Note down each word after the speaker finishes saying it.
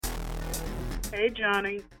Hey,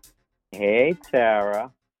 Johnny. Hey, Tara.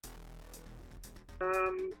 Do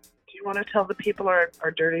you want to tell the people our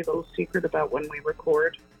dirty little secret about when we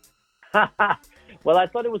record? Well, I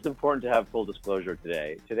thought it was important to have full disclosure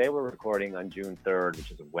today. Today we're recording on June 3rd,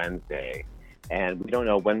 which is a Wednesday, and we don't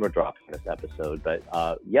know when we're dropping this episode, but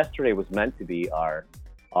yesterday was meant to be our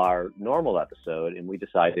normal episode, and we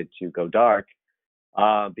decided to go dark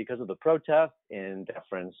because of the protest in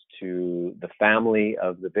deference to the family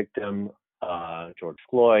of the victim, George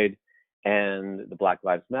Floyd, and the Black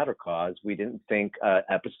Lives Matter cause. We didn't think an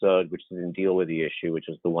episode which didn't deal with the issue, which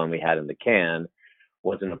is the one we had in the can,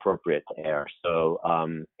 wasn't appropriate to air. So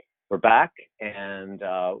we're back, and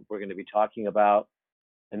we're going to be talking about,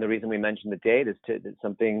 and the reason we mentioned the date is that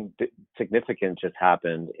something significant just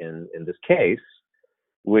happened in this case,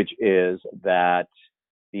 which is that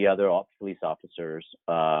the other police officers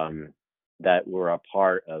that were a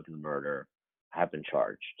part of the murder have been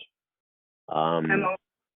charged. And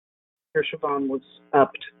Siobhan was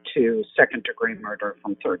upped to second-degree murder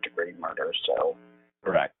from third-degree murder. So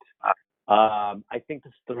correct. I think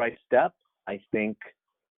this is the right step. I think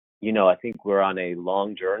we're on a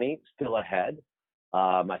long journey still ahead.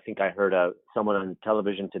 I think I heard someone on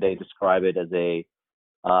television today describe it as a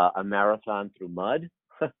marathon through mud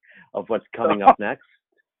of what's coming up next.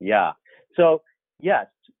 Yeah. So yes,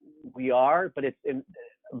 we are, but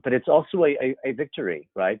it's also a victory,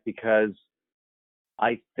 right? Because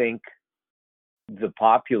I think the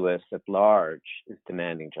populace at large is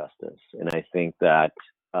demanding justice, and I think that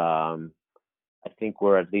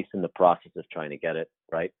we're at least in the process of trying to get it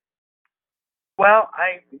right. Well,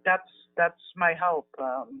 that's my hope.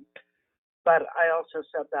 But I also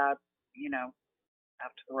said that,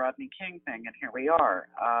 after the Rodney King thing, and here we are.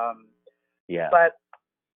 Yeah. But I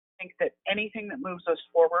think that anything that moves us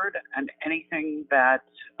forward and anything that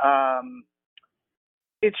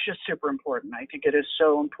it's just super important. I think it is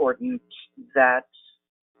so important that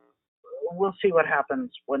we'll see what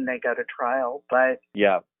happens when they go to trial. But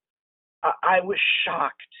yeah, I was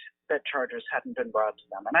shocked that charges hadn't been brought to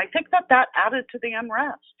them, and I think that added to the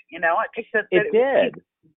unrest. I think that it did.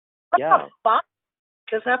 Yeah,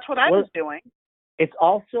 because that's what I was doing. It's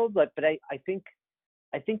also, but I think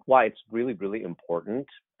why it's really, really important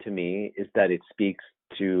to me is that it speaks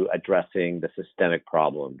to addressing the systemic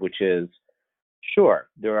problem, which is, sure,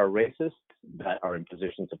 there are racists that are in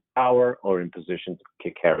positions of power or in positions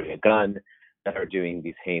to carry a gun that are doing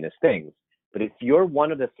these heinous things. But if you're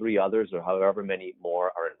one of the three others or however many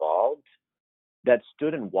more are involved that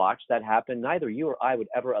stood and watched that happen, neither you or I would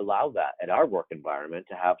ever allow that at our work environment,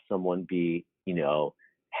 to have someone be,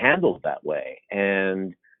 handled that way.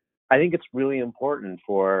 And I think it's really important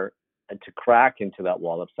to crack into that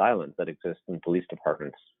wall of silence that exists in police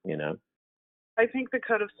departments, I think the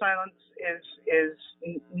code of silence is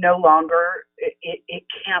no longer, it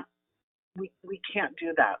can't, we can't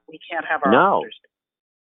do that. We can't have our officers.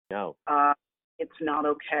 No. It's not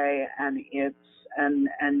okay, and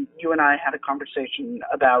and you and I had a conversation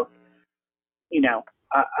about,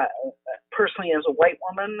 personally as a white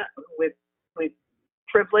woman with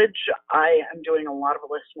privilege, I am doing a lot of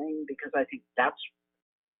listening because I think that's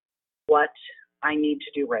what I need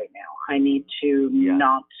to do right now. I need to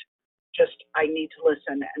I need to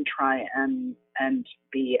listen and try and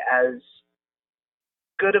be as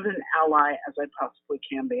good of an ally as I possibly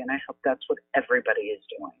can be, and I hope that's what everybody is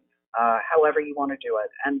doing, however you want to do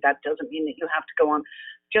it. And that doesn't mean that you have to go on.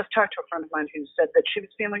 Just talked to a friend of mine who said that she was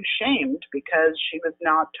feeling shamed because she was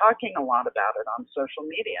not talking a lot about it on social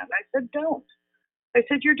media, and I said, don't. I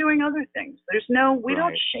said, you're doing other things. We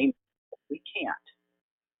don't shame people. We can't.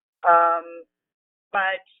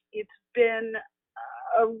 But it's been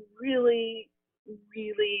a really,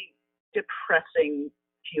 really depressing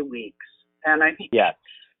few weeks. And I think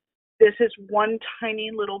this is one tiny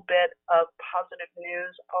little bit of positive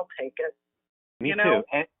news. I'll take it. Me too.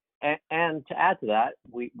 And to add to that,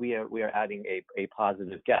 we are adding a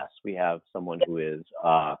positive guest. We have someone who is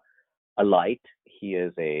a light. He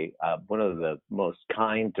is one of the most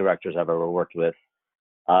kind directors I've ever worked with,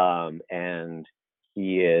 and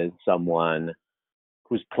he is someone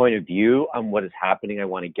whose point of view on what is happening I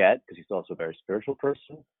want to get, because he's also a very spiritual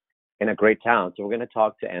person and a great talent. So we're going to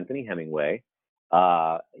talk to Anthony Hemingway,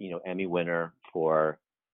 Emmy winner for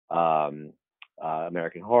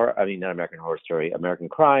American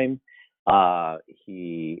Crime.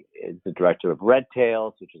 He is the director of Red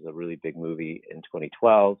Tails, which is a really big movie in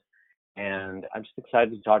 2012. And I'm just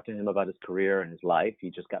excited to talk to him about his career and his life. He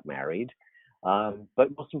just got married.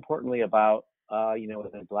 But most importantly about, as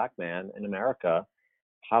a Black man in America,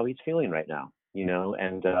 how he's feeling right now,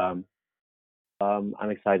 and I'm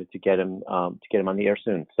excited to get him on the air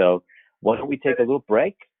soon. So Why don't we take a little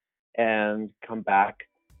break and come back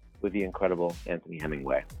with the incredible Anthony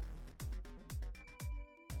Hemingway?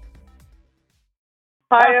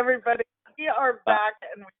 Hi, everybody. We are back,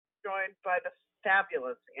 and we're joined by the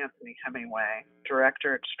fabulous Anthony Hemingway,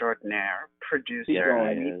 director extraordinaire, producer.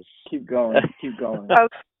 Keep going.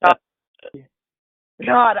 Oh,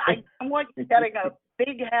 God, I'm like getting a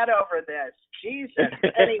big head over this. Jesus.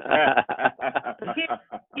 Anyway,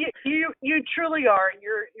 you truly are.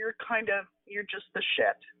 You're just the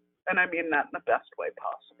shit, and I mean that in the best way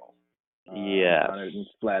possible. Yes. I'm honored and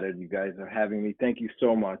flattered you guys are having me. Thank you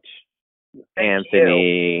so much.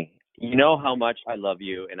 Anthony, you know how much I love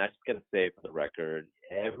you, and I just got to say for the record,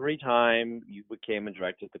 every time you became and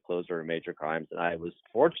directed The Closer or Major Crimes, and I was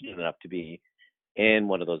fortunate enough to be in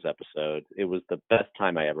one of those episodes, it was the best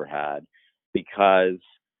time I ever had, because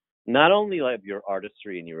not only of your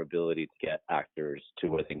artistry and your ability to get actors to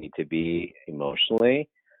where they need to be emotionally,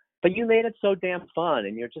 but you made it so damn fun,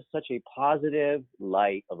 and you're just such a positive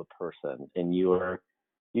light of a person, and you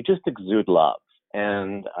just exude love.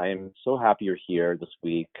 And I'm so happy you're here this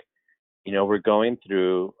week. You know, we're going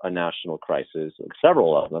through a national crisis,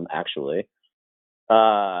 several of them actually.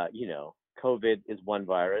 You know, COVID is one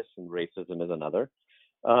virus and racism is another.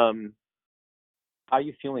 How are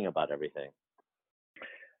you feeling about everything?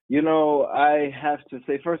 You know, I have to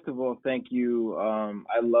say, first of all, thank you.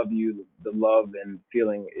 I love you. The love and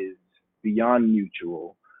feeling is beyond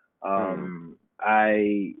mutual.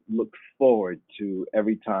 I look forward to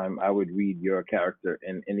every time I would read your character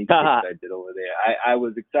in any case I did over there. I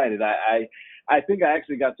was excited. I think I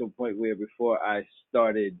actually got to a point where before I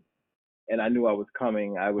started and I knew I was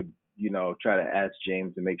coming, I would, you know, try to ask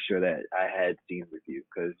James to make sure that I had scenes with you,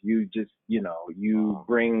 because you just, you know, you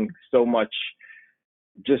bring so much,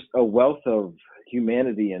 just a wealth of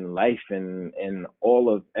humanity and life and all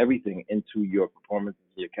of everything into your performance,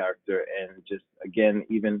 your character, and just, again,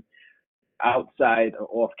 even outside or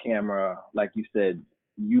off camera, like you said,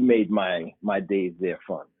 you made my days there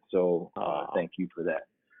fun. So thank you for that.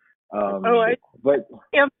 But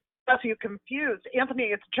got you confused, Anthony.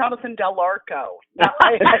 It's Jonathan Del Arco.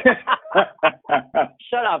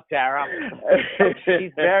 Shut up, Tara.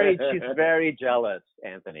 She's very jealous,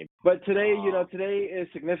 Anthony. But today, you know, today is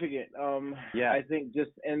significant. Yeah. I think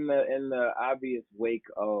just in the obvious wake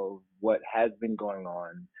of what has been going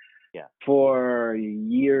on. Yeah. For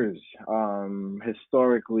years,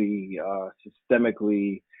 historically,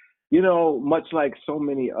 systemically, you know, much like so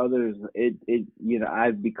many others, it you know,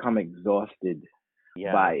 I've become exhausted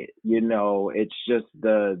by it. You know, it's just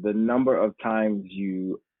the number of times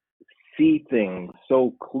you see things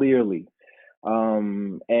so clearly,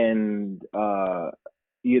 and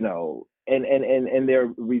you know, and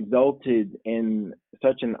they're resulted in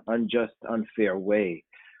such an unjust, unfair way.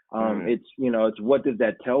 It's, you know, it's, what does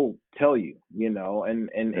that tell you, you know, and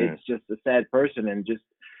it's just a sad person, and just,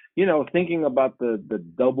 you know, thinking about the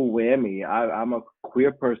double whammy. I'm a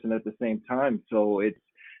queer person at the same time, so it's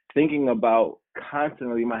thinking about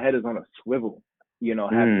constantly, my head is on a swivel, you know,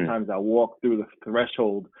 half the times I walk through the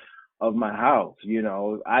threshold of my house. You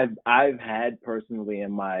know, I've had personally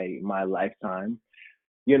in my lifetime,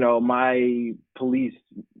 you know, my police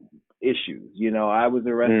issues. You know, I was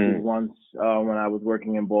arrested once when I was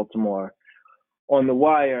working in Baltimore on The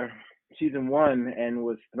Wire, season 1, and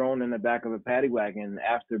was thrown in the back of a paddy wagon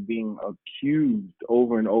after being accused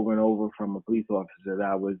over and over and over from a police officer that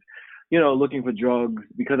I was, you know, looking for drugs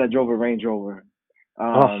because I drove a Range Rover.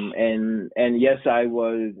 And yes, I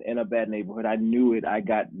was in a bad neighborhood. I knew it. I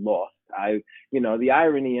got lost. You know, the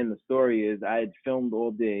irony in the story is I had filmed all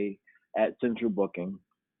day at Central Booking,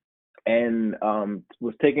 and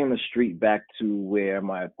was taking the street back to where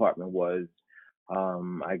my apartment was.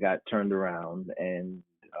 I got turned around and,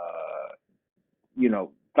 you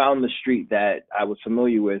know, found the street that I was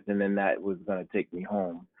familiar with, and then that was going to take me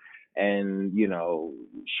home. And, you know,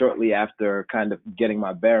 shortly after kind of getting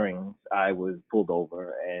my bearings, I was pulled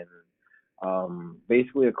over and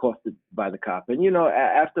basically accosted by the cop. And, you know,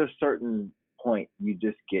 after a certain point, you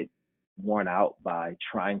just get worn out by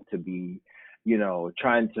trying to be, you know,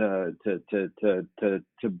 trying to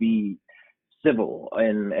be civil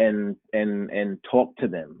and talk to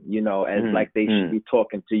them, you know, as like they should be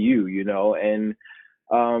talking to you, you know, and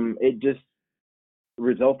it just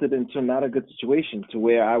resulted into not a good situation, to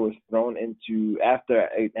where I was thrown into, after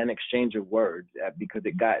an exchange of words, because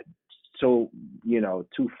it got so, you know,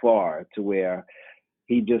 too far, to where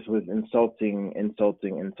he just was insulting, and,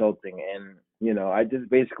 you know, I just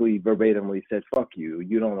basically verbatimly said, "Fuck you,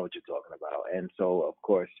 you don't know what you're talking about." And so, of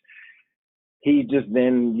course, he just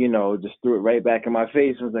then, just threw it right back in my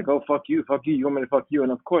face and was like, "Oh, fuck you, you want me to fuck you?"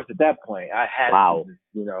 And of course, at that point, I had Wow.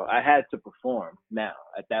 to, I had to perform. Now,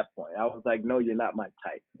 at that point, I was like, "No, you're not my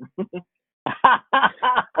type."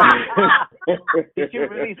 Did you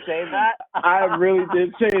really say that? I really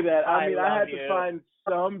did say that. I mean, I had you. to find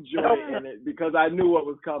some joy in it because I knew what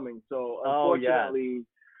was coming. So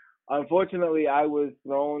unfortunately, I was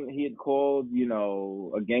thrown. He had called,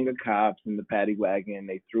 a gang of cops in the paddy wagon.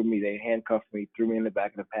 They handcuffed me, threw me in the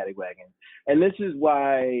back of the paddy wagon. And this is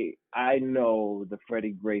why I know the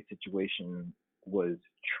Freddie Gray situation was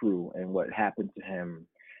true and what happened to him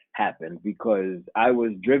happened, because I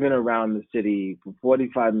was driven around the city for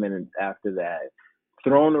 45 minutes after that,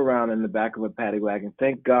 thrown around in the back of a paddy wagon.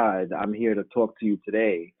 Thank God I'm here to talk to you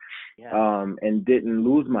today. Yeah. And didn't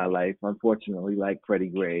lose my life, unfortunately, like Freddie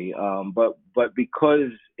Gray. But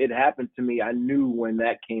because it happened to me, I knew when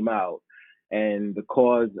that came out, and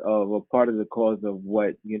part of the cause of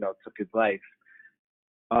what, took his life,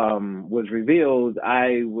 was revealed.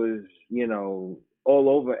 I was, all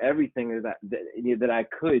over everything that I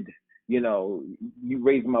could, you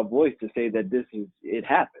raised my voice to say that it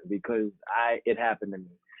happened because it happened to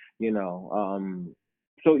me,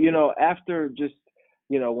 So, after just,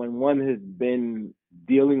 when one has been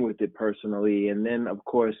dealing with it personally, and then of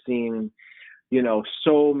course seeing,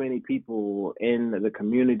 so many people in the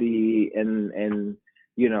community and,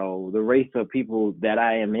 the race of people that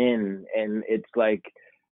I am in, and it's like,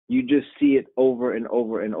 you just see it over and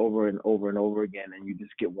over and over and over and over again, and you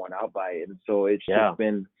just get worn out by it. And so it's just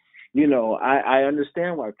been, I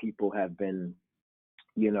understand why people have been,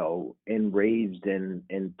 enraged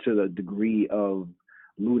and to the degree of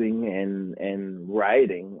looting and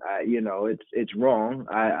rioting. It's wrong.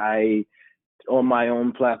 I on my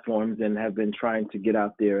own platforms and have been trying to get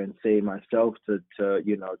out there and say myself to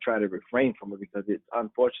try to refrain from it, because it's,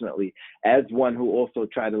 unfortunately, as one who also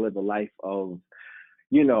tried to live a life of,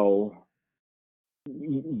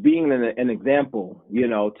 being an example,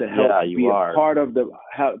 to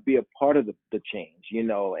help be a part of the change, and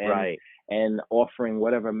right. and offering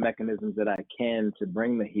whatever mechanisms that I can to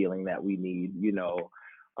bring the healing that we need.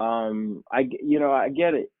 I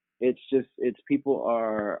get it. It's people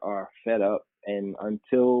are fed up, and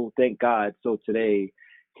until, thank God, so today,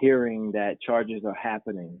 hearing that charges are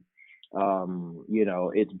happening,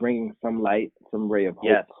 it's bringing some light, some ray of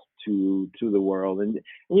hope to the world, and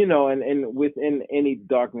and within any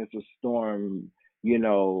darkness or storm,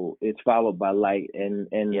 it's followed by light, and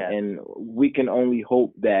we can only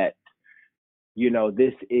hope that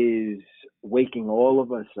this is waking all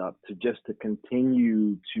of us up to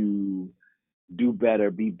continue to do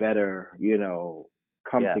better, be better,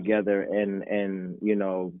 come together and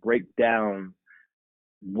break down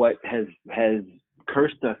what has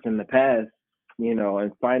cursed us in the past,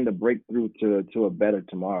 and find a breakthrough to a better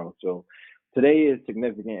tomorrow. So today is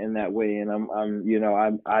significant in that way, and I'm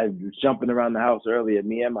I was jumping around the house earlier.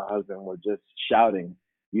 Me and my husband were just shouting,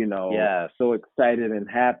 so excited and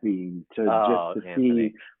happy to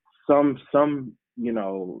see some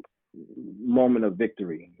moment of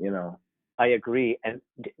victory. I agree, and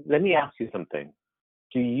let me ask you something.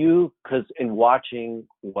 Because in watching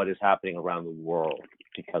what is happening around the world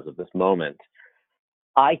because of this moment,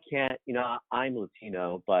 I can't, I'm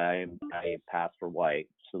Latino, but I pass for white.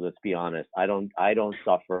 So let's be honest. I don't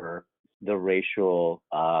suffer the racial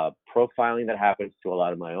profiling that happens to a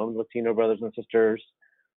lot of my own Latino brothers and sisters,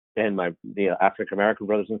 and the African American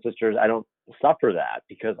brothers and sisters. I don't suffer that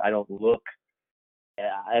because I don't look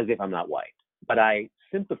as if I'm not white. But I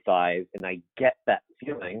sympathize and I get that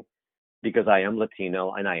feeling because I am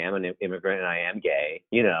Latino and I am an immigrant and I am gay,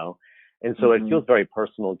 and so it feels very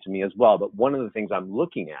personal to me as well. But one of the things I'm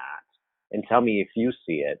looking at, and tell me if you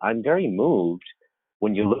see it, I'm very moved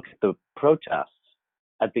when you look at the protests,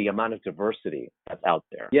 at the amount of diversity that's out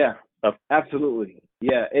there. Yeah, absolutely.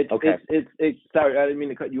 Yeah, it's sorry, I didn't mean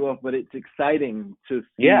to cut you off, but it's exciting to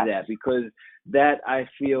see that, because that, I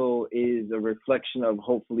feel, is a reflection of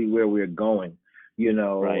hopefully where we're going,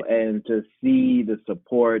 and to see the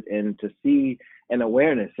support and to see an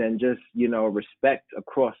awareness and just, respect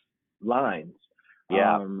across lines.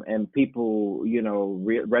 And people,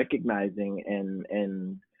 recognizing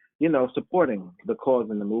and supporting the cause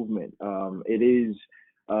and the movement. It is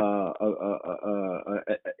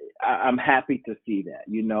I'm happy to see that,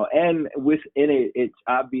 and within it, it's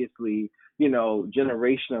obviously,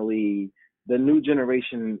 generationally, the new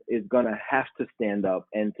generation is going to have to stand up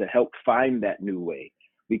and to help find that new way,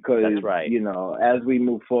 because, that's right. As we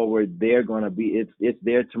move forward, they're going to be, it's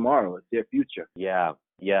their tomorrow, it's their future. Yeah.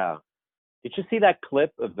 Did you see that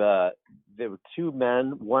clip of there were two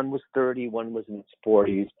men, one was 30, one was in his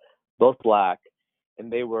 40s. both black,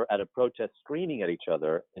 and they were at a protest screaming at each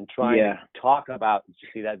other and trying to talk about. Did you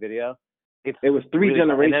see that video? It was three really,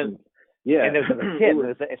 generations. And there was a kid, it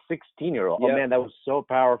was a 16-year-old. Oh man, that was so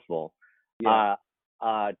powerful. Yeah.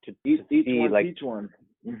 To each see, one, like, teach one.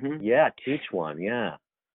 Mm-hmm. Yeah, teach one.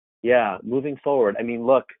 Yeah. Moving forward, I mean,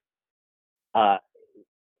 look,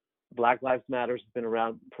 Black Lives Matter has been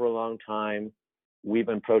around for a long time. We've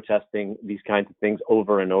been protesting these kinds of things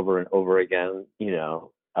over and over and over again. You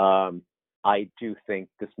know, I do think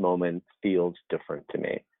this moment feels different to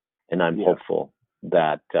me, and I'm hopeful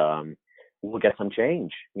that we'll get some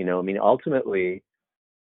change. You know, I mean, ultimately,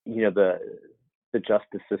 you know, the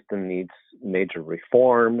justice system needs major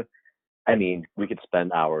reform. I mean, we could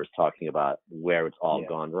spend hours talking about where it's all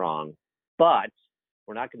gone wrong, but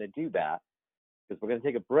we're not going to do that because we're going to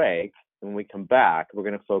take a break. When we come back, we're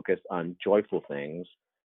going to focus on joyful things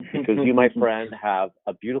because you, my friend, have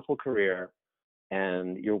a beautiful career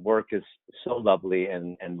and your work is so lovely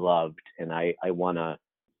and loved. And I want to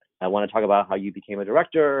talk about how you became a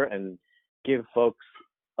director and give folks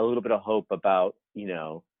a little bit of hope about, you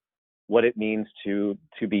know, what it means to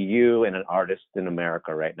be you and an artist in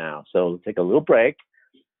America right now. So let's take a little break.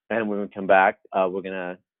 And when we come back, we're going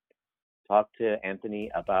to talk to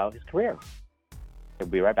Anthony about his career. We'll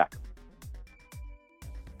be right back.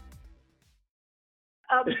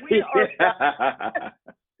 We are back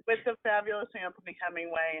with the fabulous Anthony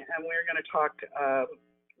Hemingway, and we're going to talk.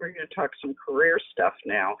 We're going to talk some career stuff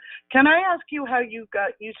now. Can I ask you how you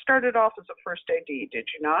started off as a first AD? Did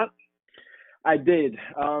you not? I did.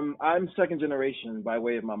 I'm second generation by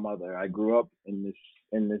way of my mother. I grew up in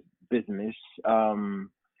this business. Me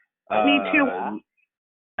too.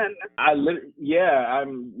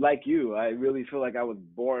 I'm like you. I really feel like I was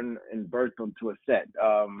born and birthed onto a set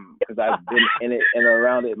because I've been in it and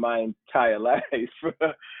around it my entire life.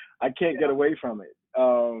 I can't get away from it.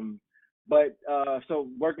 So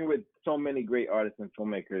working with so many great artists and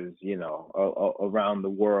filmmakers, you know, around the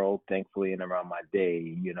world, thankfully, and around my day,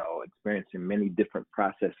 you know, experiencing many different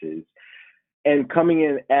processes and coming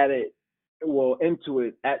into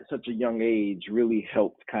it at such a young age really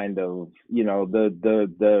helped kind of, you know,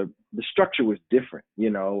 the structure was different. You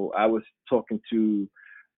know, I was talking to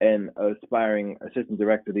an aspiring assistant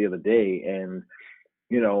director the other day, and,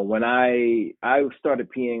 you know, when I started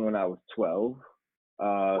PAing when I was 12.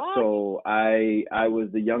 So I was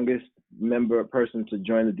the youngest person to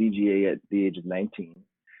join the DGA at the age of 19.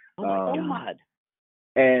 Oh my God.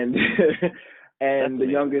 And and the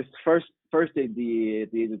youngest first AD at the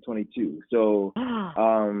age of 22. So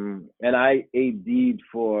and I AD'd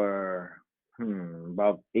for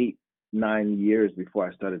about 8-9 years before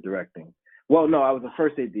I started directing. Well, no, I was the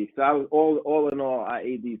first AD. So I was all in all, I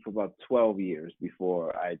AD'd for about 12 years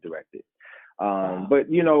before I directed. But,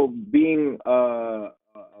 you know, being a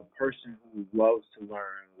person who loves to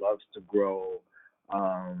learn, loves to grow,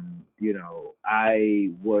 you know,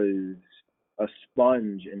 I was a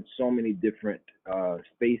sponge in so many different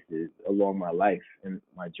spaces along my life and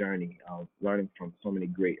my journey, learning from so many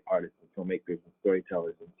great artists and filmmakers and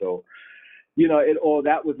storytellers. And so, you know,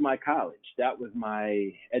 that was my college. That was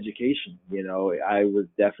my education. You know, I went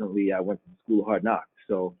to the School of Hard Knocks.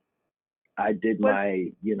 So I did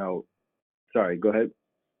sorry, go ahead.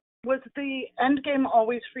 Was the end game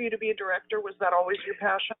always for you to be a director? Was that always your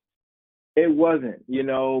passion? It wasn't. You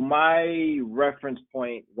know, my reference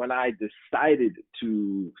point when I decided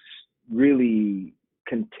to really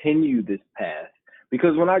continue this path,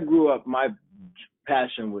 because when I grew up, my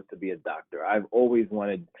passion was to be a doctor. I've always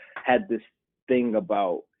had this thing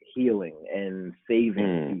about healing and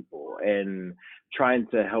saving people and trying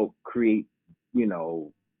to help create, you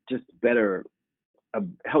know, just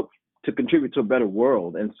help to contribute to a better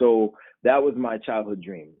world. And so that was my childhood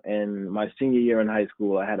dream. And my senior year in high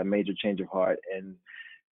school, I had a major change of heart, and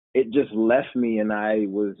it just left me, and I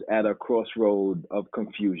was at a crossroad of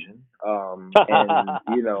confusion. And,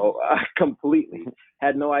 you know, I completely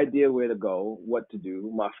had no idea where to go, what to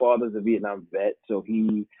do. My father's a Vietnam vet, so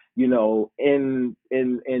he, you know, in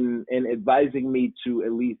advising me to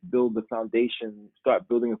at least start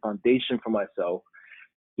building a foundation for myself,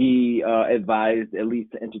 he advised at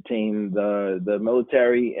least to entertain the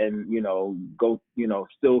military and, you know, go, you know,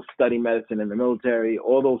 still study medicine in the military,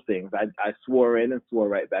 all those things. I swore in and swore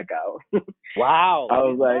right back out. Wow. I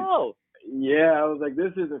was like,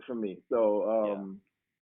 this isn't for me. So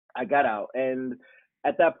I got out. And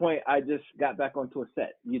at that point, I just got back onto a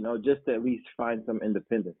set, you know, just to at least find some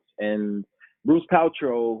independence. And Bruce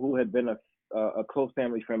Paltrow, who had been a close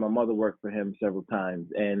family friend, my mother worked for him several times.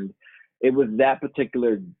 And it was that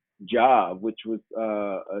particular job, which was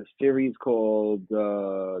a series called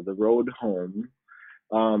The Road Home,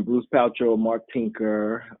 Bruce Paltrow, Mark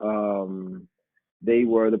Tinker. They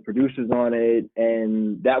were the producers on it,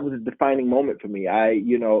 and that was a defining moment for me.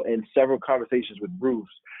 In several conversations with Bruce,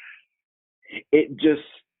 it just,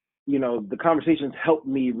 the conversations helped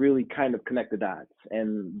me really kind of connect the dots,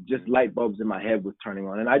 and just light bulbs in my head was turning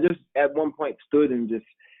on. And I just at one point stood and just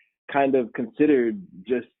kind of considered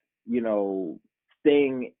just,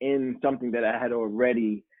 staying in something that I had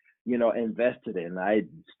already, invested in. I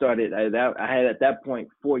had at that point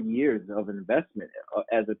 4 years of investment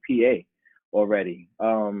as a PA already.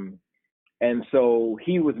 And so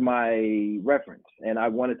he was my reference, and I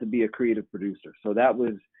wanted to be a creative producer. So that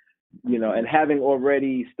was, and having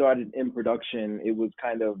already started in production, it was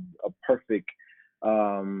kind of a perfect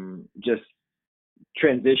just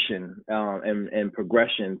transition and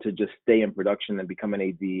progression to just stay in production and become an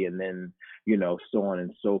AD, and then, so on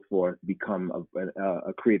and so forth, become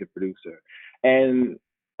a creative producer. And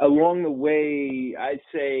along the way, I'd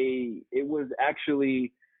say it was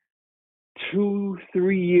actually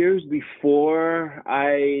 2-3 years before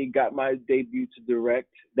I got my debut to direct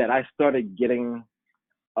that I started getting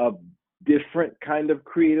a different kind of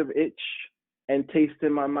creative itch and taste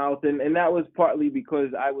in my mouth. And that was partly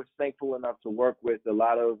because I was thankful enough to work with a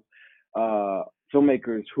lot of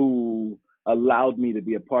filmmakers who allowed me to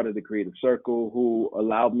be a part of the creative circle, who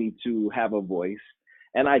allowed me to have a voice.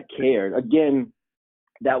 And I cared. Again,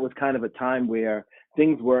 that was kind of a time where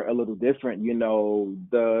things were a little different.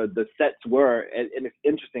 The sets were, and it's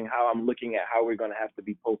interesting how I'm looking at how we're going to have to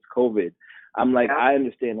be post-COVID. I'm like, I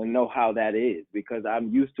understand and know how that is, because I'm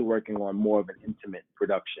used to working on more of an intimate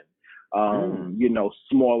production,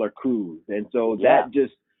 smaller crews. And so that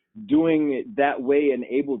just doing it that way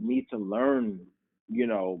enabled me to learn,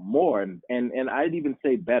 more. And I'd even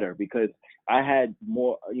say better, because I had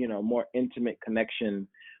more, more intimate connection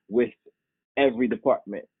with every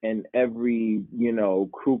department and every,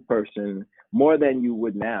 crew person, more than you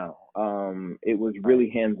would now. It was really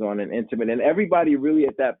hands-on and intimate, and everybody really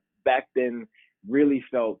back then really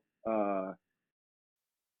felt a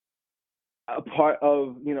part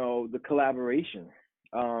of, the collaboration.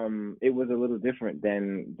 It was a little different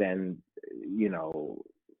than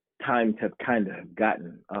times have kind of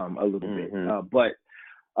gotten a little bit.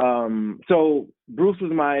 So Bruce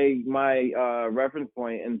was my reference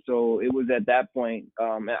point, and so it was at that point.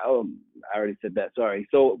 I already said that. Sorry.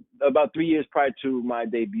 So about 3 years prior to my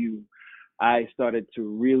debut, I started to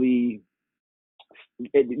really,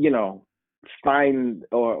 find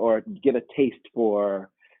or get a taste for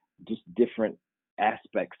just different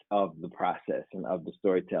aspects of the process and of the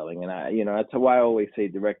storytelling. And that's why I always say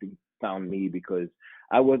directing found me, because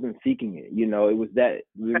I wasn't seeking it. It was that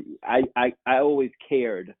I always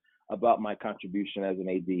cared about my contribution as an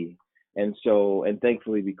AD. And so, and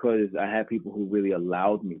thankfully, because I had people who really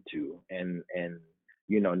allowed me to, and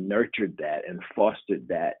nurtured that and fostered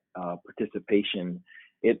that participation,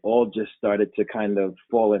 it all just started to kind of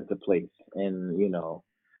fall into place. And,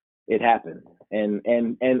 it happened. And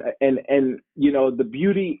the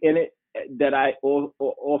beauty in it that I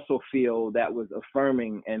also feel that was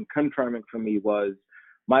affirming and confirming for me was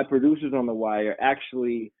my producers on The Wire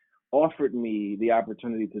actually offered me the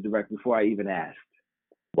opportunity to direct before I even asked.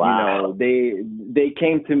 Wow. They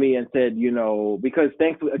came to me and said, because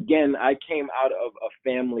thankfully, again, I came out of a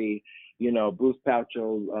family, Bruce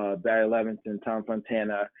Paltrow, Barry Levinson, Tom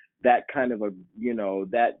Fontana, that kind of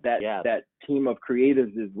that team of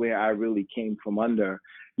creatives is where I really came from under.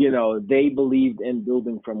 They believed in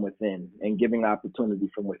building from within and giving opportunity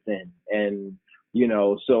from within. And,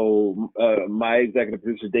 so my executive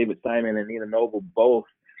producer, David Simon and Nina Noble, both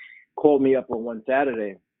called me up on one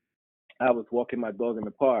Saturday. I was walking my dog in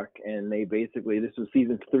the park, and they basically, this was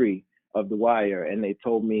season 3 of The Wire, and they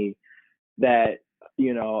told me that,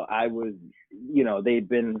 I was, they'd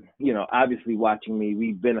been, obviously watching me.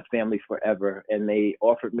 We've been a family forever, and they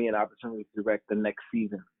offered me an opportunity to direct the next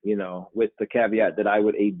season, with the caveat that I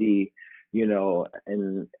would AD,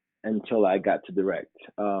 and until I got to direct.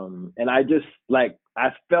 And I just, I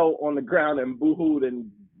fell on the ground and boohooed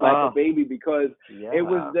and like a baby, because it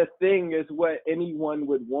was the thing, is what anyone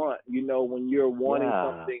would want, when you're wanting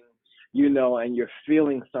something, and you're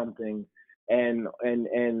feeling something,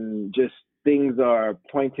 and just things are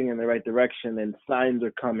pointing in the right direction and signs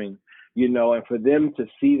are coming, and for them to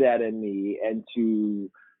see that in me and to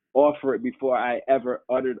offer it before I ever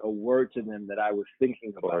uttered a word to them that I was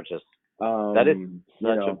thinking about. Gorgeous. That is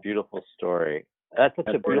such a beautiful story. That's such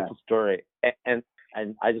a beautiful story. And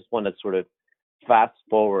I just want to sort of fast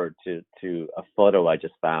forward to a photo I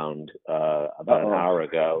just found about an hour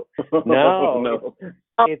ago. No.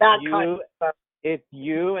 It's you. it's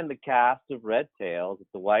you and the cast of Red Tails at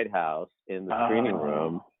the White House in the screening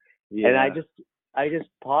room, and Yeah. I just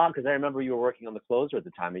paused because I remember you were working on the closer at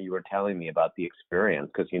the time, and you were telling me about the experience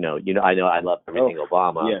because I know I love everything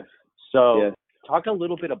Obama. Yes. So Yes. talk a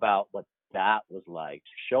little bit about what that was like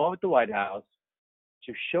to show up at the White House,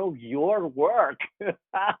 to show your work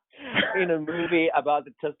in a movie about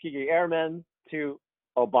the Tuskegee Airmen to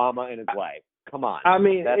Obama and his wife. Come on. I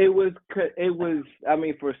mean, it was. I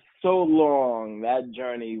mean, for so long, that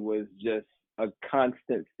journey was just a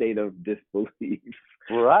constant state of disbelief.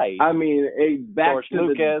 Right. I mean, back George to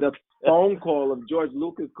Lucas. the phone call of George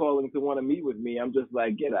Lucas calling to want to meet with me. I'm just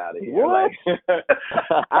like, get out of here. What? Like,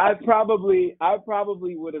 I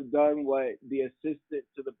probably would have done what the assistant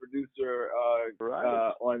to the producer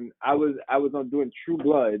Right. I was on doing True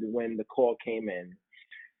Blood when the call came in.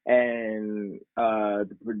 And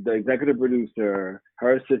the executive producer,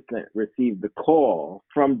 her assistant, received the call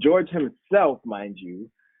from George himself, mind you,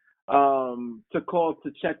 to call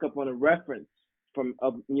to check up on a reference from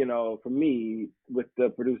me with the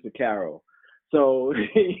producer Carol. So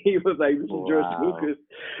he was like, "This is George Lucas,"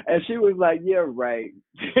 and she was like, "Yeah, right."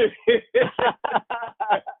 It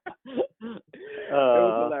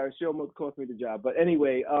was hilarious. She almost cost me the job, but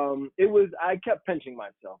anyway, it was. I kept pinching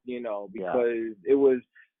myself, because it was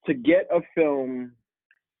to get a film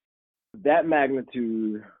that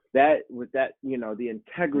magnitude, that with that, the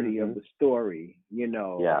integrity of the story,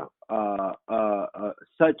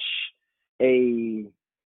 such a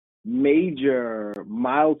major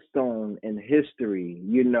milestone in history,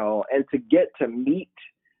 and to get to meet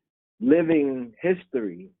living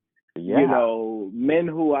history, men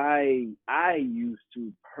who I used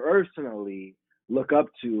to personally look up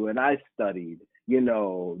to and I studied,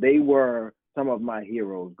 they were some of my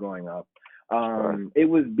heroes growing up. It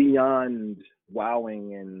was beyond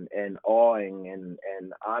wowing and awing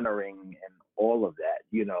and honoring and all of that,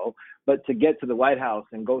 but to get to the White House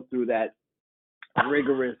and go through that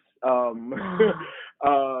rigorous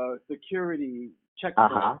security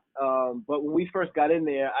checkpoint. But when we first got in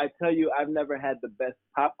there, I tell you, I've never had the best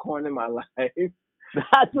popcorn in my life.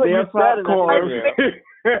 That's what you said in that interview.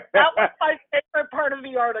 That was my favorite part of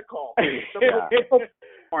the article.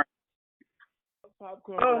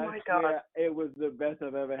 Popcorn. Oh my God. It was the best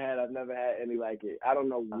I've ever had. I've never had any like it. I don't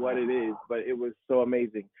know what it is, but it was so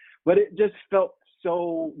amazing. But it just felt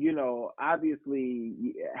so,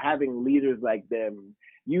 obviously having leaders like them,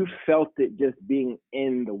 you felt it just being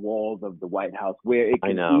in the walls of the White House where it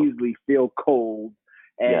can easily feel cold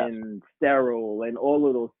and sterile and all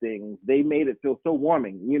of those things. They made it feel so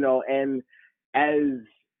warming, and as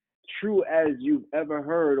true as you've ever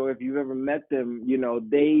heard or if you've ever met them,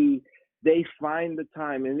 they find the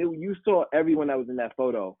time, and you saw everyone that was in that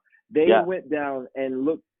photo. They went down and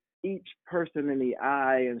looked each person in the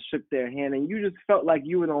eye and shook their hand, and you just felt like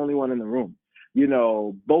you were the only one in the room.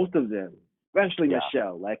 Both of them, especially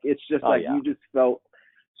Michelle. Like it's just you just felt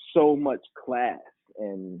so much class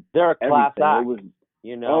and they're a class act. It was,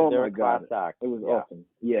 they're a class act. It was awesome.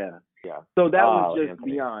 Yeah. So that was just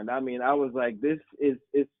Anthony. Beyond. I mean, I was like, this is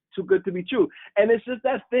it's too good to be true. And it's just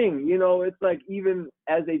that thing, it's like even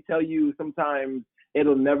as they tell you sometimes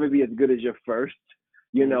it'll never be as good as your first,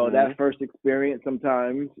 that first experience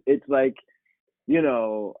sometimes. It's like,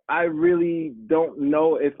 I really don't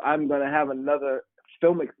know if I'm going to have another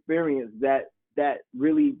film experience that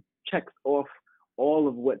really checks off all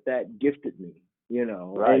of what that gifted me,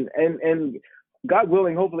 Right. And God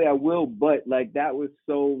willing, hopefully I will, but like that was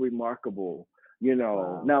so remarkable,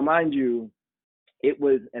 Wow. Now, mind you, it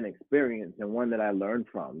was an experience and one that I learned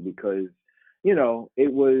from because,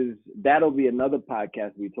 that'll be another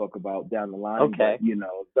podcast we talk about down the line. Okay.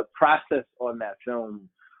 But, the process on that film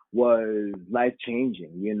was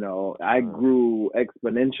life-changing. I grew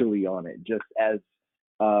exponentially on it just as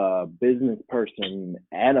a business person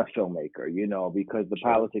and a filmmaker, because the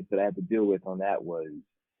politics that I had to deal with on that was,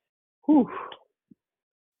 whew.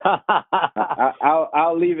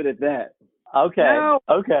 I'll leave it at that. Okay. No.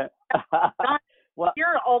 Okay. Well,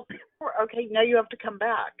 you're all okay. Now you have to come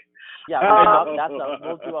back. Yeah,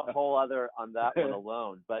 we'll do a whole other on that one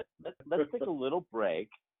alone. But let's take a little break,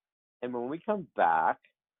 and when we come back,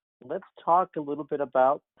 let's talk a little bit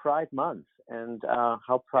about Pride Month and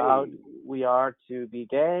how proud we are to be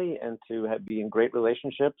gay and to be in great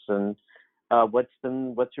relationships. And what's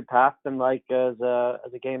your path been like as a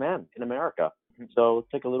gay man in America? So let's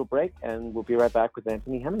take a little break, and we'll be right back with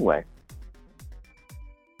Anthony Hemingway.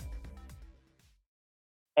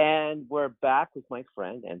 And we're back with my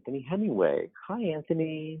friend, Anthony Hemingway. Hi,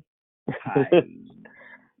 Anthony. Hi.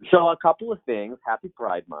 So a couple of things. Happy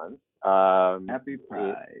Pride Month. Happy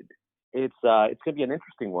Pride. it's going to be an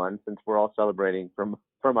interesting one since we're all celebrating from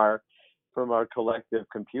our collective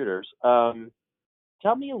computers.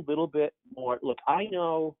 Tell me a little bit more. Look, I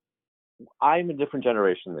know I'm a different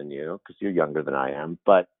generation than you because you're younger than I am,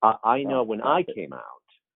 but I know when I came out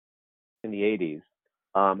in the 80s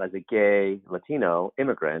as a gay Latino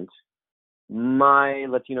immigrant, my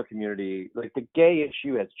Latino community, like the gay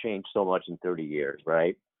issue has changed so much in 30 years,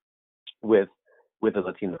 right? With the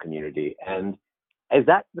Latino community. And is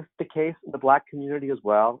that the case in the Black community as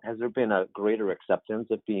well? Has there been a greater acceptance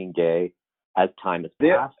of being gay as time has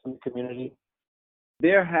passed in the community?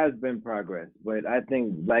 There has been progress, but I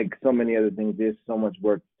think, like so many other things, there's so much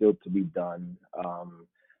work still to be done.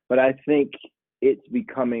 But I think it's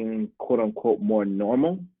becoming, quote unquote, more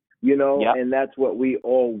normal, and that's what we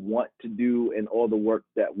all want to do, and all the work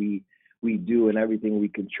that we do and everything we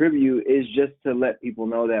contribute is just to let people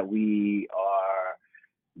know that we are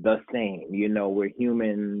the same. We're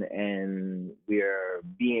human and we're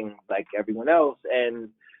beings like everyone else, and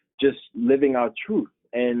just living our truth.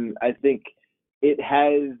 And I think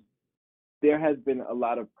there has been a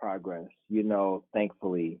lot of progress,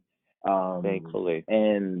 thankfully. Thankfully.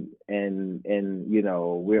 And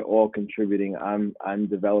we're all contributing. I'm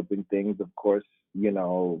developing things, of course,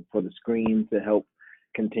 for the screen to help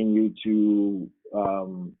continue to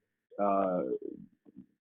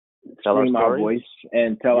scream our voice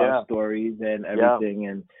and tell our stories and everything,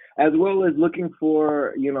 and as well as looking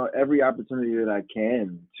for every opportunity that I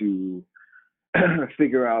can to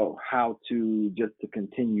figure out how to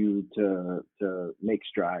continue to make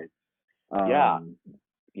strides.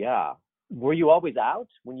 Were you always out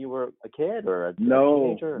when you were a kid or a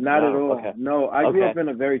teenager? Not at all. Okay. No, I grew up in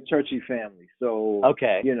a very churchy family. So,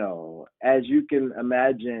 as you can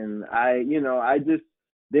imagine,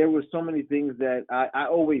 there were so many things that I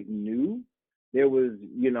always knew. There was,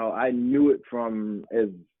 I knew it from as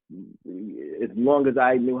long as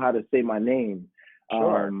I knew how to say my name.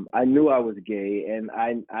 Sure. I knew I was gay, and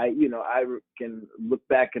I can look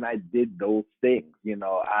back and I did those things.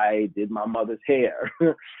 I did my mother's hair.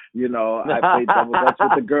 I played double dutch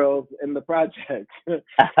with the girls in the project.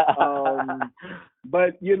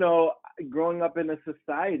 But growing up in a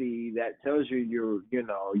society that tells you you're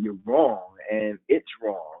wrong and it's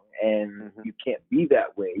wrong and you can't be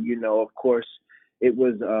that way. Of course, it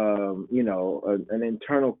was an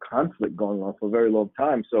internal conflict going on for a very long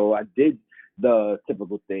time. So I did the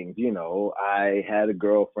typical things, I had a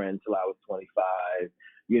girlfriend till I was 25,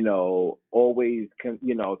 always,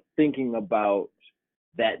 thinking about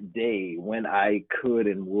that day when I could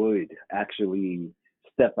and would actually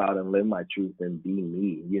step out and live my truth and be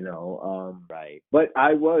me, Right. But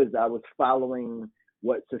I was following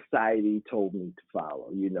what society told me to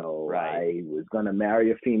follow, Right. I was going to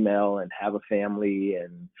marry a female and have a family,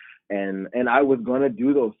 and I was going to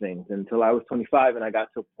do those things until I was 25, and I got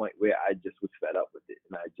to a point where I just was fed up with it,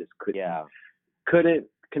 and I just couldn't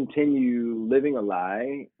continue living a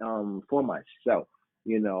lie for myself,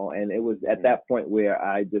 and it was at that point where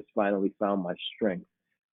I just finally found my strength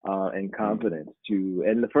and confidence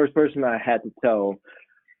and the first person I had to tell,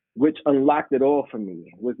 which unlocked it all for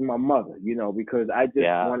me, was my mother, because I just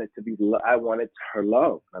wanted I wanted her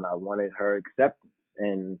love and I wanted her acceptance.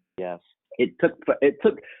 And it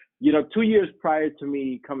took 2 years prior to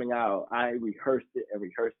me coming out, I rehearsed it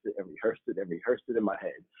in my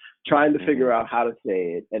head, trying to figure out how to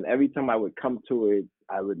say it. And every time I would come to it,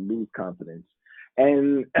 I would lose confidence.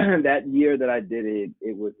 And that year that I did it,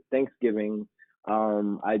 it was Thanksgiving.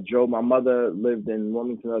 I drove, my mother lived in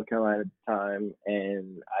Wilmington, North Carolina at the time,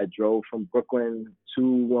 and I drove from Brooklyn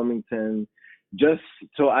to Wilmington just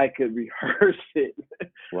so I could rehearse it.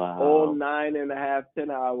 Wow. All 9.5, 10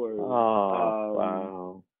 hours.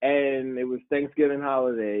 Wow. And it was Thanksgiving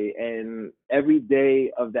holiday, and every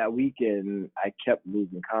day of that weekend, I kept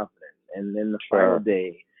losing confidence. And then the final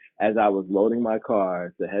day, as I was loading my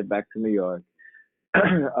car to head back to New York,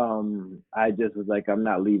 I just was like, I'm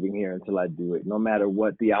not leaving here until I do it, no matter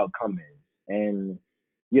what the outcome is. And,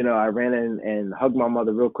 I ran in and hugged my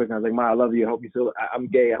mother real quick. And I was like, Ma, I love you. I'm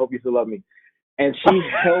gay. I hope you still love me. And she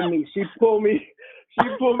held me, she pulled me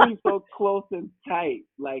so close and tight,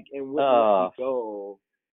 like, and wouldn't let me go.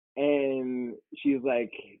 And she's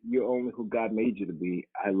like, you're only who God made you to be.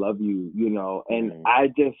 I love you, and I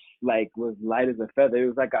just was light as a feather. It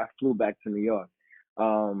was like I flew back to New York.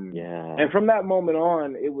 And from that moment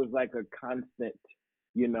on, it was like a constant,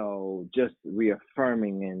 just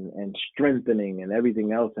reaffirming and strengthening and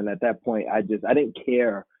everything else. And at that point, I didn't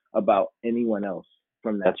care about anyone else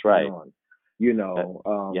from that point on,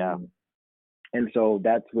 and so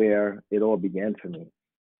that's where it all began for me.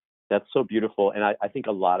 That's so beautiful. And I think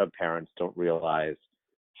a lot of parents don't realize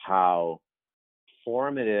how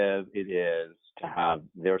formative it is to have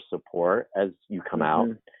their support as you come out,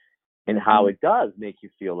 and how it does make you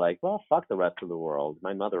feel like, well, fuck the rest of the world.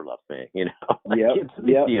 My mother loves me, Like, it's a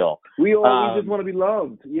big deal. We just want to be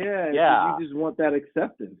loved. Yeah. We just want that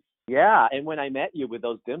acceptance. Yeah, and when I met you with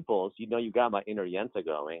those dimples, you got my inner Yenta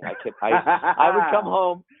going. I would come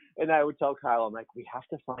home and I would tell Kyle, I'm like, we have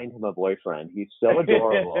to find him a boyfriend. He's so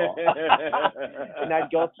adorable. And I'd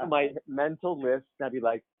go through my mental list and I'd be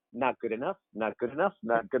like, not good enough, not good enough,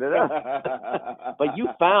 not good enough. But you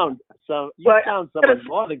found someone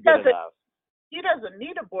more than good enough. He doesn't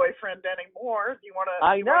need a boyfriend anymore. You want to?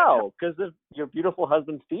 I know, because of your beautiful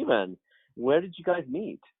husband, Steven. Where did you guys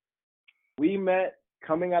meet? We met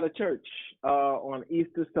coming out of church on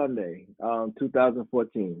Easter Sunday,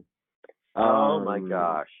 2014. Oh my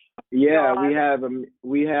gosh! Yeah,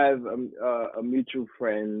 we have a mutual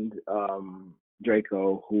friend,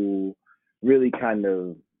 Draco, who really kind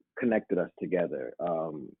of connected us together.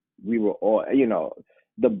 We were all,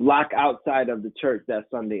 the block outside of the church that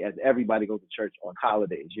Sunday, as everybody goes to church on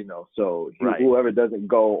holidays, so whoever doesn't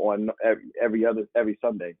go on every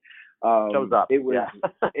Sunday shows up. It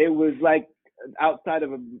was like outside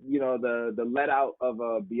of the let out of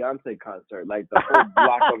a Beyonce concert, like the whole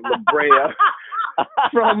block of La Brea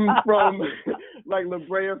from like La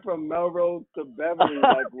Brea from Melrose to Beverly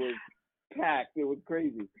was packed. It was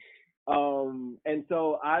crazy. And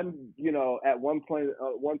so I'm, at one part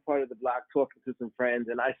of the block talking to some friends,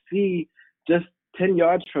 and I see just 10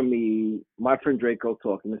 yards from me, my friend Draco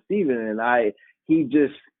talking to Steven, and he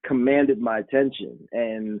just commanded my attention.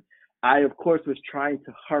 And I, of course, was trying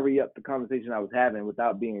to hurry up the conversation I was having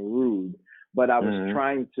without being rude, but I was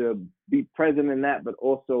trying to be present in that, but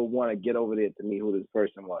also want to get over there to meet who this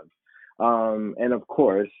person was. And of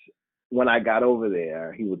course, when I got over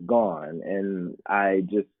there, he was gone, and I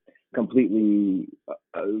just completely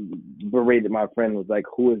berated my friend, was like,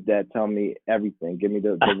 who is that? Tell me everything. Give me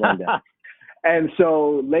the rundown. And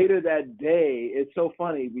so later that day, it's so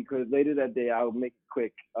funny because later that day, I'll make it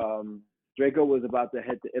quick. Draco was about to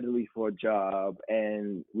head to Italy for a job,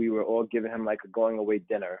 and we were all giving him like a going away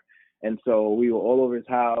dinner. And so we were all over his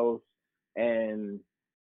house, and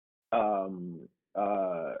it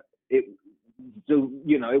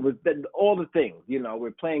was all the things,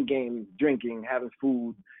 we're playing games, drinking, having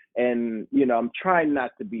food. And, I'm trying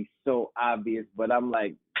not to be so obvious, but I'm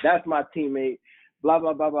like, that's my teammate, blah,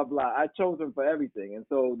 blah, blah, blah, blah. I chose him for everything. And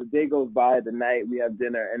so the day goes by, the night, we have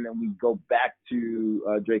dinner, and then we go back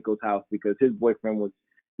to Draco's house because his boyfriend was,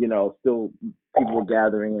 still, people were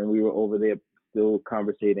gathering, and we were over there still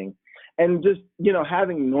conversating. And just,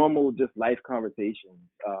 having normal, just life conversations.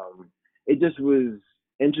 It just was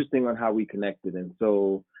interesting on how we connected. And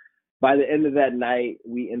so by the end of that night,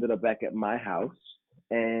 we ended up back at my house,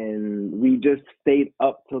 and we just stayed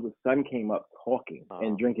up till the sun came up talking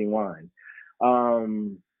and drinking wine.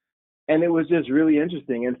 And it was just really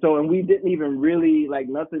interesting. And we didn't even really,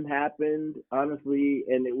 nothing happened, honestly,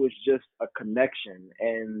 and it was just a connection.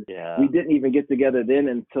 And we didn't even get together then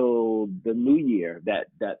until the new year, that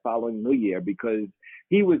following new year, because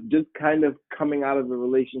he was just kind of coming out of the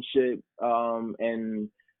relationship, and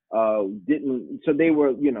so they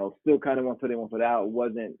were, still kind of one foot in, one foot out,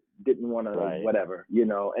 didn't want to, whatever,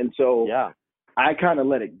 and so I kind of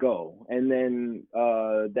let it go. And then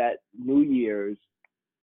that New Year's,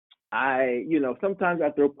 I, sometimes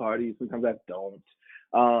I throw parties, sometimes I don't.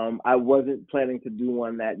 I wasn't planning to do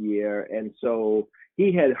one that year, and so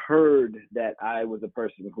he had heard that I was a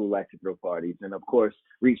person who likes to throw parties, and of course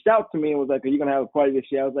reached out to me and was like, "Are you gonna have a party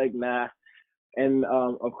this year?" I was like, "Nah." And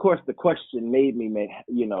of course, the question made me,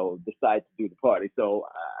 decide to do the party. So,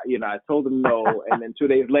 I told him no, and then 2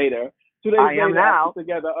 days later, I put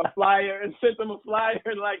together a flyer and sent him a flyer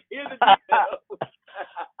and here's the details.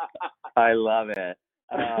 I love it.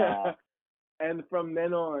 And from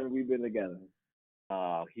then on, we've been together.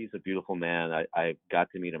 Oh, he's a beautiful man. I got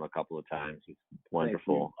to meet him a couple of times. He's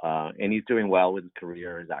wonderful. And he's doing well with his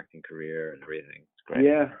career, his acting career, and everything. It's great.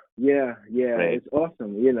 Yeah. Great. It's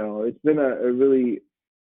awesome. It's been a really,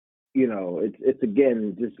 it's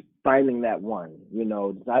again, just finding that one,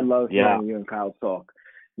 I love hearing you and Kyle talk,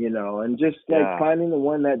 and just finding the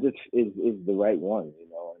one that just is the right one, and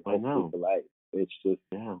hopefully for life. It's just,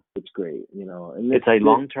 it's great, and it's a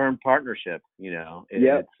long-term partnership,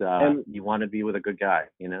 it's, you want to be with a good guy,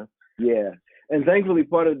 Yeah. And thankfully,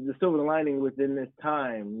 part of the silver lining within this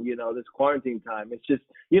time, this quarantine time, it's just,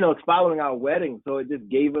 it's following our wedding. So it just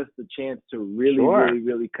gave us the chance to really, really,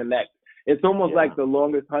 really connect. It's almost like the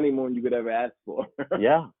longest honeymoon you could ever ask for.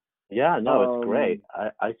 Yeah, no, it's great.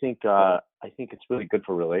 I think it's really good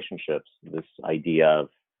for relationships, this idea of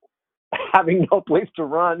having no place to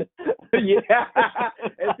run. Yeah,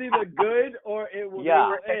 it's either good or it will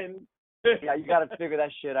end. Yeah, you got to figure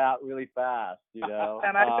that shit out really fast, you know.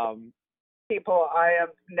 And people, I have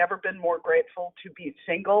never been more grateful to be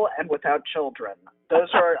single and without children. Those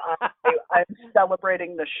are I'm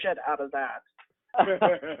celebrating the shit out of that.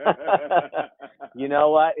 You know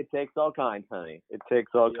what? It takes all kinds, honey. It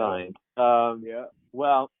takes all kinds.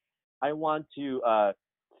 Well, I want to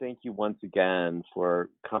thank you once again for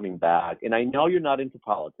coming back. And I know you're not into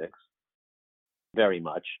politics very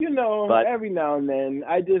much. You know, but every now and then,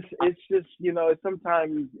 it's just, you know,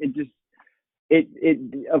 sometimes it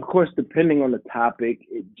of course, depending on the topic,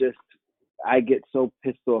 I get so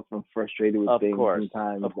pissed off and frustrated with things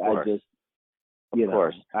sometimes. I just, you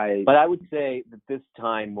know, but I would say that this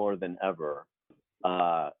time more than ever,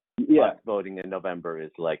 us voting in November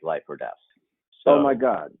is like life or death. So, oh my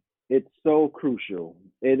God. It's so crucial.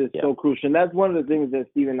 It is so crucial. And that's one of the things that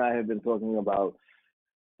Steve and I have been talking about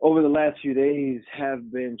over the last few days,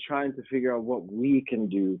 have been trying to figure out what we can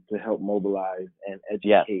do to help mobilize and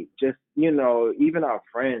educate. Just, you know, even our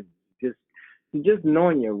friends, just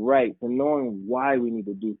knowing your rights and knowing why we need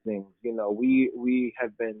to do things. You know, we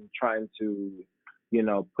have been trying to, you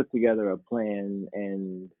know, put together a plan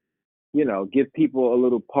and, you know, give people a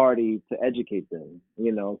little party to educate them,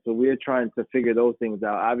 you know. So we're trying to figure those things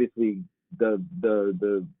out. Obviously the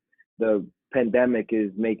pandemic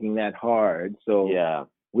is making that hard. So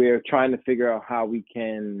we're trying to figure out how we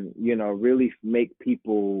can, you know, really make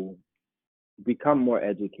people become more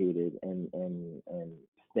educated and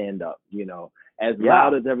stand up, you know, as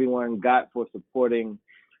loud as everyone got for supporting,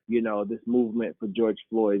 you know, this movement for George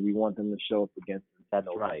Floyd. We want them to show up against it. That's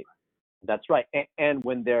right. That's right. And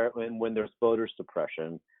when there's voter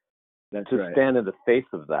suppression, stand in the face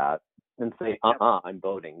of that and say, I'm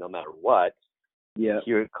voting no matter what. Yeah.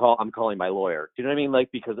 I'm calling my lawyer. Do you know what I mean?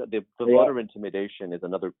 Like, because the voter intimidation is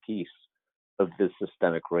another piece of this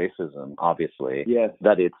systemic racism, obviously. Yes.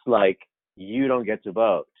 That it's like, you don't get to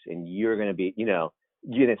vote and you're going to be, you know,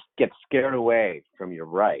 you're going to get scared away from your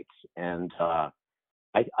rights. And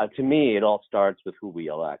to me, it all starts with who we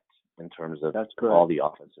elect in terms of all the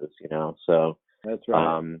offices, you know. So that's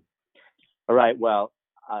right. All right. Well,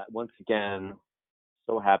 once again,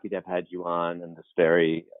 so happy to have had you on in this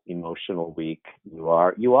very emotional week. You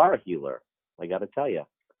are a healer. I got to tell you,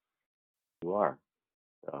 you are.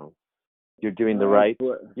 So you're doing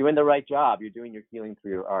you're in the right job. You're doing your healing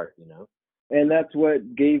through your art, you know. And that's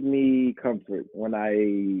what gave me comfort when I,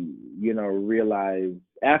 you know, realized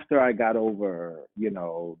after I got over, you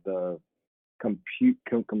know, the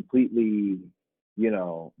completely, you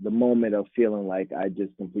know, the moment of feeling like I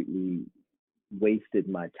just completely wasted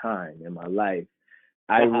my time in my life.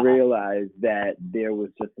 I realized that there was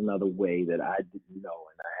just another way that I didn't know,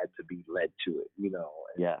 and I had to be led to it, you know.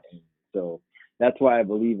 And so that's why I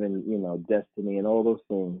believe in, you know, destiny and all those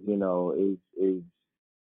things, you know, is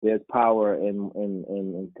there's power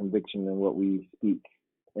in conviction in what we speak.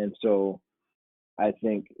 And so I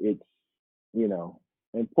think it's, you know,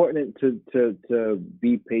 important to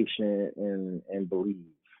be patient and believe.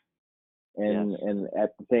 And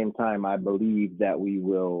at the same time, I believe that we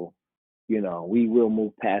will, you know, we will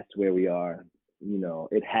move past where we are. You know,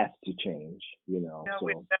 it has to change, you know. No, so.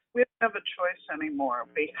 we don't have a choice anymore.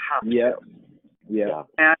 We have to. Yeah.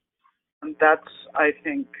 And that's, I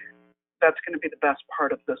think, that's going to be the best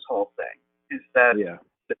part of this whole thing, is that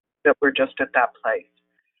that we're just at that place.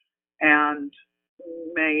 And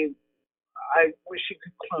I wish you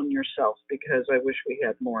could clone yourself, because I wish we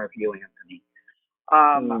had more of you, Anthony.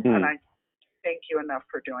 And I thank you enough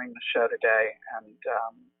for doing the show today. And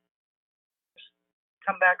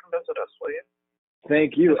come back and visit us, will you?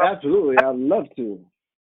 Thank you. Absolutely. I'd love to.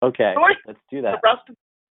 Okay. Let's do that. The rest of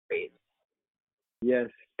the week. Yes.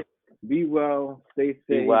 Be well. Stay safe.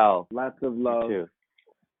 Be well. Lots of love. You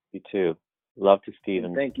too. Love to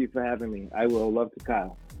Stephen. Thank you for having me. I will. Love to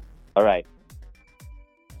Kyle. All right.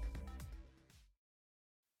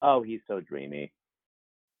 Oh, he's so dreamy.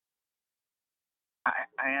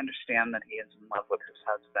 I understand that he is in love with his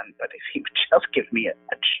husband, but if he would just give me a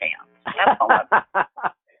chance. That's all.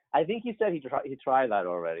 I think he said he tried that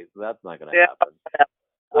already, so that's not going to happen.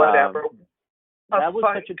 Whatever. That was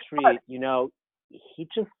such a treat. You know, he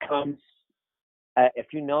just comes, if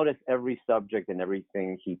you notice every subject and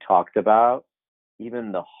everything he talked about,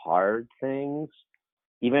 even the hard things,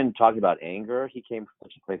 even talking about anger, he came from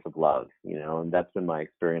such a place of love, you know, and that's been my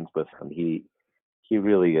experience with him. He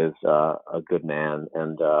really is a good man,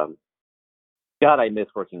 and God, I miss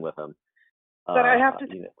working with him. But I have to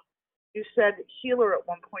you said healer at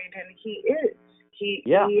one point, and he is.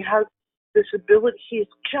 He has this ability. He's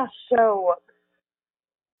just so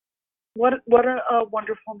What a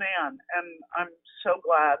wonderful man, and I'm so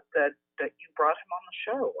glad that you brought him on the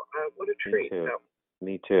show. What a treat!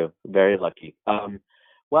 Me too. Very lucky.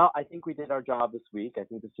 Well, I think we did our job this week. I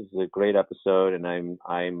think this is a great episode, and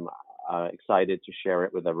I'm excited to share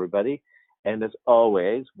it with everybody. And as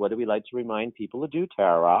always, what do we like to remind people to do,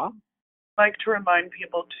 Tara? Like to remind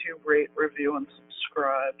people to rate, review, and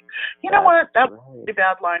subscribe. You know what? That was a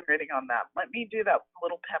bad line rating on that. Let me do that a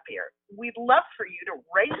little peppier. We'd love for you to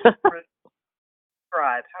rate,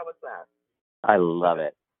 subscribe. How was that? I love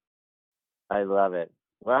it. I love it.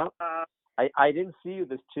 Well, I didn't see you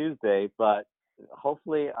this Tuesday, but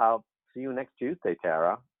hopefully I'll see you next Tuesday,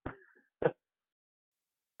 Tara.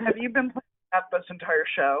 Have you been playing out this entire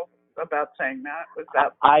show about saying that? Was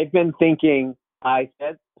that? I've been thinking. I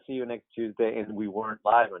said see you next Tuesday, and we weren't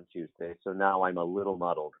live on Tuesday, so now I'm a little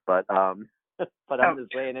muddled. But I'm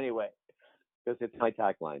just saying anyway, because it's my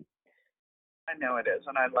tagline. I know it is,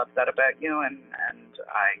 and I love that about you, and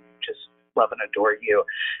I just love and adore you.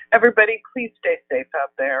 Everybody, please stay safe out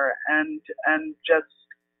there, and just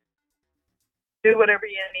do whatever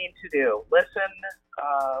you need to do. Listen,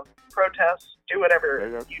 protest, do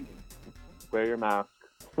whatever you need. Wear your mask,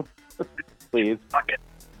 please.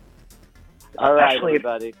 All right,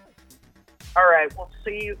 everybody. All right, we'll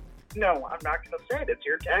see you. No, I'm not going to say it. It's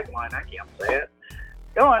your tagline. I can't say it.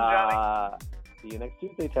 Go on, Johnny. See you next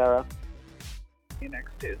Tuesday, Tara. See you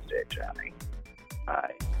next Tuesday, Johnny.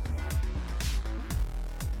 Bye.